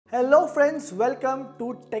Hello friends, welcome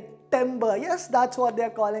to Techtember. Yes, that's what they are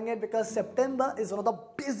calling it because September is one of the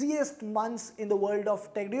busiest months in the world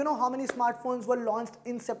of tech. Do you know how many smartphones were launched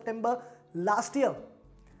in September last year?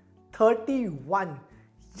 31.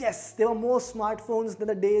 Yes, there were more smartphones than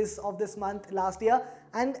the days of this month last year.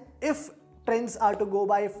 And if trends are to go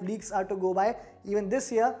by, if leaks are to go by, even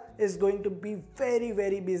this year is going to be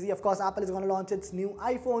very busy. Of course, Apple is going to launch its new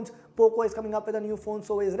iPhones. Poco is coming up with a new phone,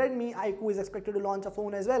 so is Redmi. iQOO is expected to launch a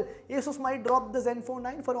phone as well. Asus might drop the Zenfone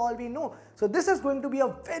 9 for all we know. So this is going to be a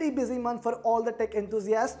very busy month for all the tech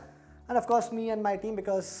enthusiasts. And of course, me and my team,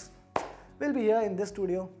 because we'll be here in this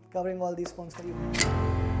studio covering all these phones for you.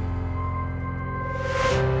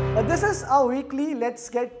 But this is our weekly Let's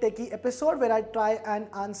Get Techie episode where I try and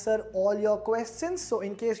answer all your questions. So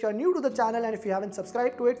in case you're new to the channel and if you haven't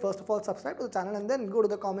subscribed to it, first of all subscribe to the channel and then go to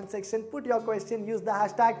the comment section, put your question, use the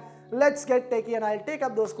hashtag Let's Get Techie and I'll take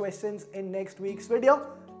up those questions in next week's video.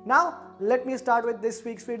 Now let me start with this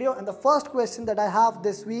week's video, and the first question that I have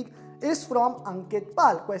this week is from Ankit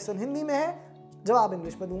Pal. Question Hindi में है, जवाब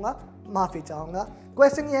English में दूंगा, माफी चाहूंगा.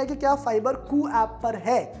 Question ये है कि क्या Fiiber Q ऐप पर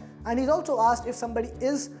है? And he's also asked if somebody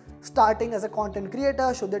is starting as a content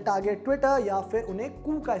creator, should they target Twitter या फिर उन्हें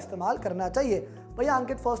Q का इस्तेमाल करना चाहिए? भैया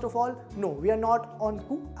Ankit, first of all, no, we are not on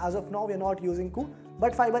Q. As of now, we are not using Q.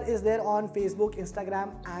 But Fiiber is there on Facebook,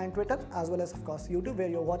 Instagram and Twitter, as well as of course YouTube where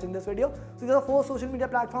you're watching this video. So these are 4 social media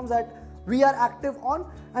platforms that we are active on,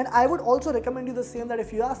 and I would also recommend you the same, that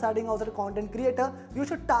if you are starting out as a content creator, you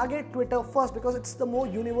should target Twitter first because it's the more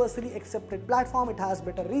universally accepted platform. It has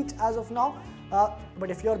better reach as of now. But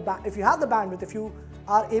if you have the bandwidth, if you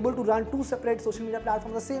are able to run 2 separate social media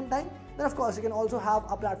platforms at the same time, then of course you can also have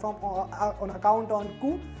a platform on account on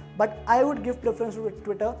Q. But I would give preference to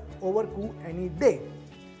Twitter over Q any day.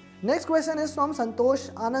 Next question is from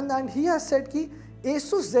Santosh Anand, and he has said कि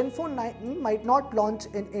Asus Zenfone 9 might not launch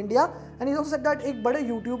in India, and he also said that एक बड़े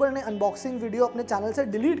YouTuber ने unboxing video अपने channel से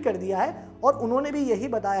delete कर दिया है और उन्होंने भी यही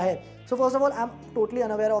बताया है. So first of all, I'm totally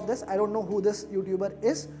unaware of this. I don't know who this YouTuber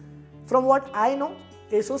is. From what I know,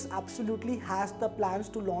 Asus absolutely has the plans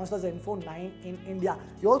to launch the Zenfone 9 in India.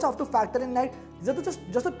 You also have to factor in that these are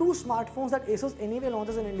just the 2 smartphones that Asus anyway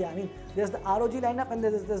launches in India. I mean, there's the ROG lineup and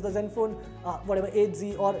there's the Zenfone whatever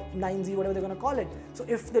 8Z or 9Z, whatever they're going to call it. So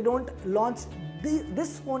if they don't launch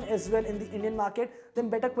this phone as well in the Indian market, then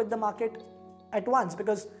better quit the market at once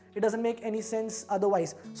because it doesn't make any sense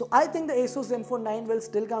otherwise. So I think the Asus Zenfone 9 will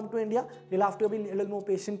still come to India. We'll have to be a little more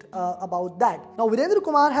patient about that. Now Virendra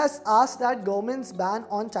Kumar has asked that government's ban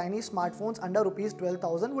on Chinese smartphones under rupees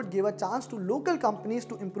 12,000 would give a chance to local companies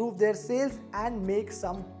to improve their sales and make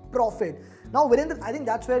some profit. Now Virendra, I think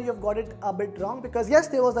that's where you've got it a bit wrong, because yes,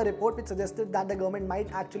 there was a report which suggested that the government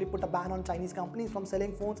might actually put a ban on Chinese companies from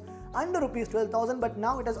selling phones under rupees 12,000, but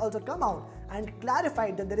now it has also come out and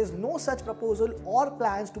clarified that there is no such proposal or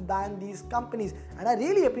plans to ban these companies. And I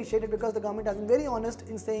really appreciate it because the government has been very honest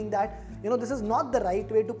in saying that, you know, this is not the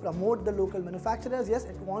right way to promote the local manufacturers. Yes,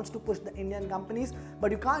 it wants to push the Indian companies,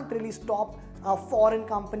 but you can't really stop foreign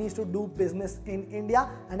companies to do business in India.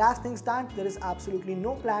 And as things stand, there is absolutely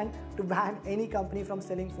no plan to ban any company from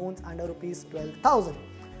selling phones under rupees 12,000.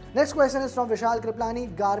 Next question is from Vishal Kriplani.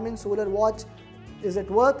 Garmin Solar Watch, is it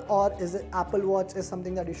worth, or is it Apple Watch is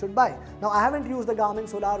something that you should buy? Now I haven't used the Garmin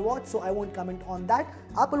Solar Watch, so I won't comment on that.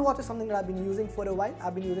 Apple Watch is something that I've been using for a while.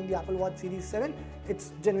 I've been using the Apple Watch Series 7.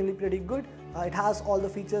 It's genuinely pretty good. It has all the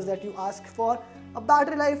features that you ask for. A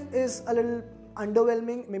battery life is a little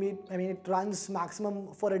underwhelming. Maybe, I mean, it runs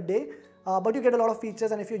maximum for a day, but you get a lot of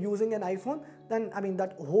features, and if you're using an iPhone, then I mean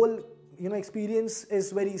that whole experience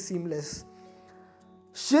is very seamless.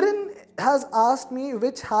 Shirin has asked me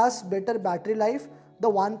which has better battery life, the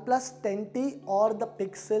OnePlus 10T or the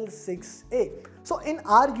Pixel 6a. So in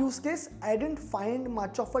our use case, I didn't find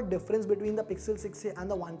much of a difference between the Pixel 6a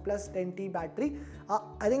and the OnePlus 10T battery.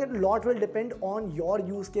 I think a lot will depend on your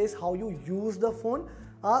use case, how you use the phone.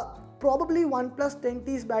 Probably OnePlus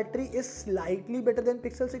 10T's battery is slightly better than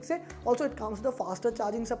Pixel 6a. Also, it comes with the faster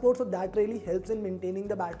charging support, so that really helps in maintaining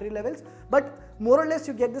the battery levels. But more or less,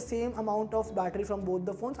 you get the same amount of battery from both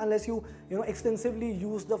the phones, unless you extensively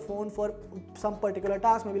use the phone for some particular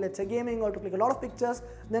task, maybe let's say gaming or to click a lot of pictures.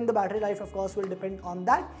 Then the battery life, of course, will depend on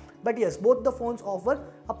that. But yes, both the phones offer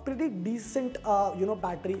a pretty decent,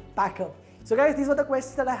 battery backup. So guys, these were the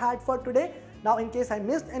questions that I had for today. Now, in case I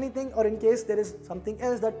missed anything or in case there is something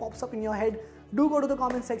else that pops up in your head, do go to the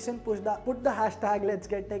comment section, put the hashtag Let's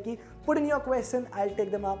Get Techie, put in your question, I'll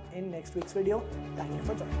take them up in next week's video. Thank you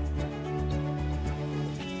for joining.